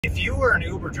If you were an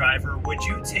Uber driver, would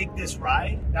you take this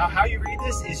ride? Now, how you read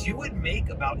this is you would make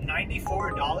about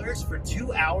 $94 for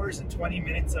 2 hours and 20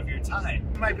 minutes of your time.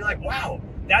 You might be like, wow,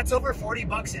 that's over 40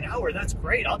 bucks an hour. That's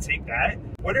great. I'll take that.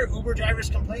 What are Uber drivers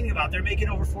complaining about? They're making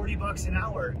over 40 bucks an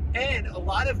hour. And a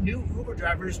lot of new Uber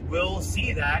drivers will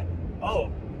see that,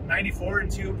 oh, 94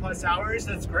 and 2+ hours,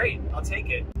 that's great. I'll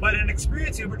take it. But an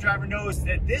experienced Uber driver knows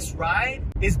that this ride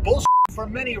is bullshit for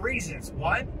many reasons.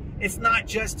 One, it's not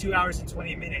just 2 hours and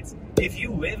 20 minutes. If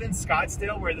you live in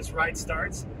Scottsdale where this ride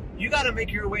starts, you got to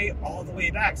make your way all the way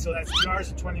back. So that's 2 hours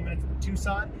and 20 minutes to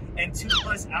Tucson and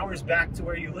 2+ hours back to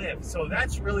where you live. So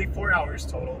that's really 4 hours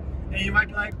total. And you might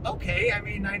be like, okay, I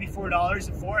mean, $94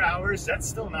 in 4 hours, that's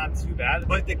still not too bad.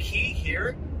 But the key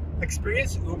here,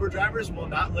 experienced Uber drivers will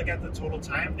not look at the total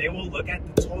time. They will look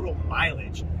at the total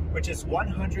mileage, which is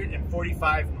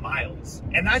 145 miles.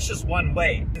 And that's just one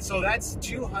way. And so that's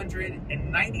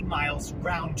 290 miles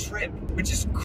round trip, which is